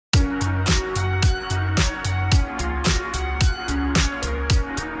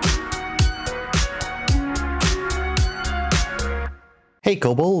Hey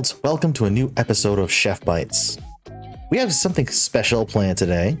kobolds, welcome to a new episode of Chef Bytes. We have something special planned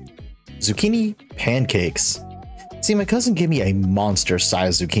today. Zucchini pancakes. See, my cousin gave me a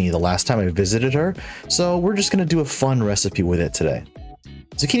monster-sized zucchini the last time I visited her, so we're just gonna do a fun recipe with it today.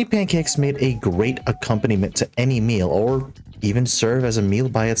 Zucchini pancakes made a great accompaniment to any meal, or even serve as a meal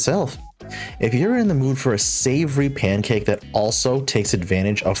by itself. If you're in the mood for a savory pancake that also takes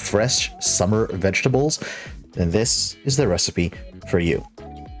advantage of fresh summer vegetables, then this is the recipe for you.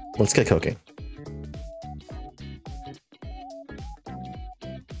 Let's get cooking.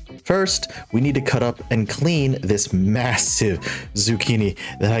 First, we need to cut up and clean this massive zucchini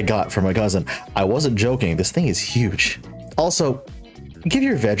that I got from my cousin. I wasn't joking, this thing is huge. Also, give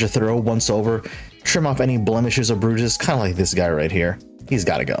your veg a thorough once over, trim off any blemishes or bruises, kind of like this guy right here. He's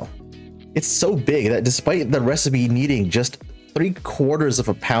gotta go. It's so big that despite the recipe needing just 3/4 of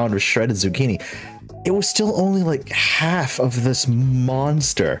a pound of shredded zucchini, it was still only like half of this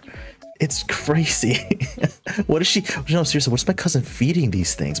monster. It's crazy. What is she? No, seriously, what's my cousin feeding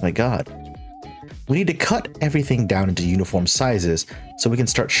these things? My God. We need to cut everything down into uniform sizes so we can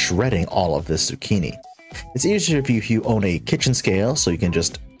start shredding all of this zucchini. It's easier if you own a kitchen scale, so you can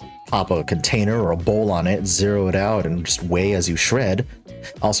just pop a container or a bowl on it, zero it out, and just weigh as you shred.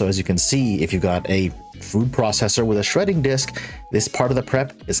 Also, as you can see, if you've got a food processor with a shredding disc, this part of the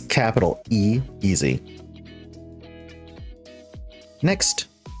prep is capital E easy. Next,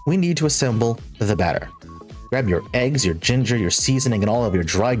 we need to assemble the batter. Grab your eggs, your ginger, your seasoning, and all of your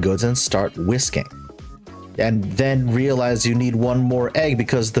dry goods and start whisking. And then realize you need one more egg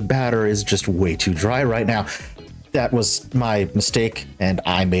because the batter is just way too dry right now. That was my mistake, and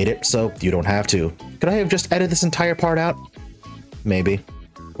I made it, so you don't have to. Could I have just edited this entire part out? Maybe.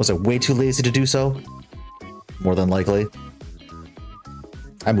 Was I way too lazy to do so? More than likely.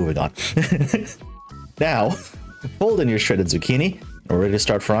 I'm moving on. Now, fold in your shredded zucchini, and we're ready to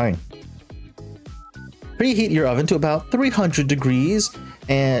start frying. Preheat your oven to about 300 degrees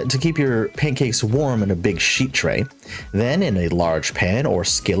and to keep your pancakes warm in a big sheet tray. Then in a large pan or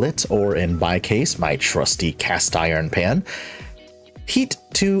skillet, or in my case, my trusty cast iron pan, heat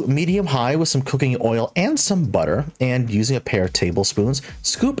to medium high with some cooking oil and some butter, and using a pair of tablespoons,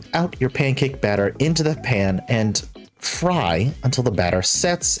 scoop out your pancake batter into the pan and fry until the batter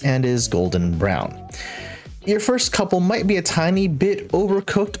sets and is golden brown. Your first couple might be a tiny bit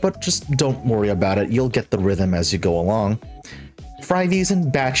overcooked, but just don't worry about it. You'll get the rhythm as you go along. Fry these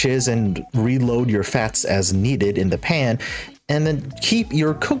in batches and reload your fats as needed in the pan, and then keep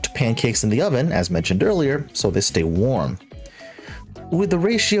your cooked pancakes in the oven, as mentioned earlier, so they stay warm. With the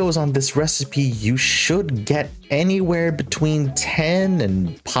ratios on this recipe, you should get anywhere between 10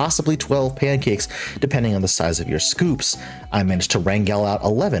 and possibly 12 pancakes, depending on the size of your scoops. I managed to wrangle out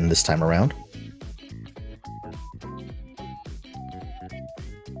 11 this time around.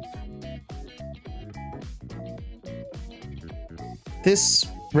 This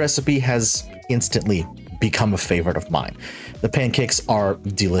recipe has instantly become a favorite of mine. The pancakes are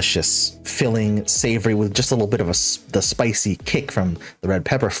delicious, filling, savory, with just a little bit of the spicy kick from the red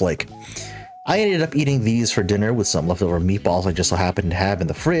pepper flake. I ended up eating these for dinner with some leftover meatballs I just so happened to have in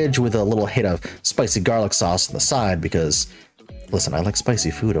the fridge, with a little hit of spicy garlic sauce on the side because, listen, I like spicy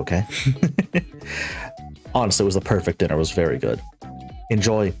food, okay? Honestly, it was the perfect dinner. It was very good.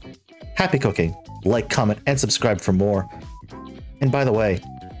 Enjoy. Happy cooking. Like, comment, and subscribe for more. And by the way,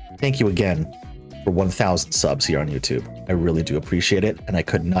 thank you again for 1,000 subs here on YouTube. I really do appreciate it, and I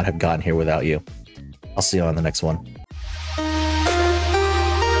could not have gotten here without you. I'll see you on the next one.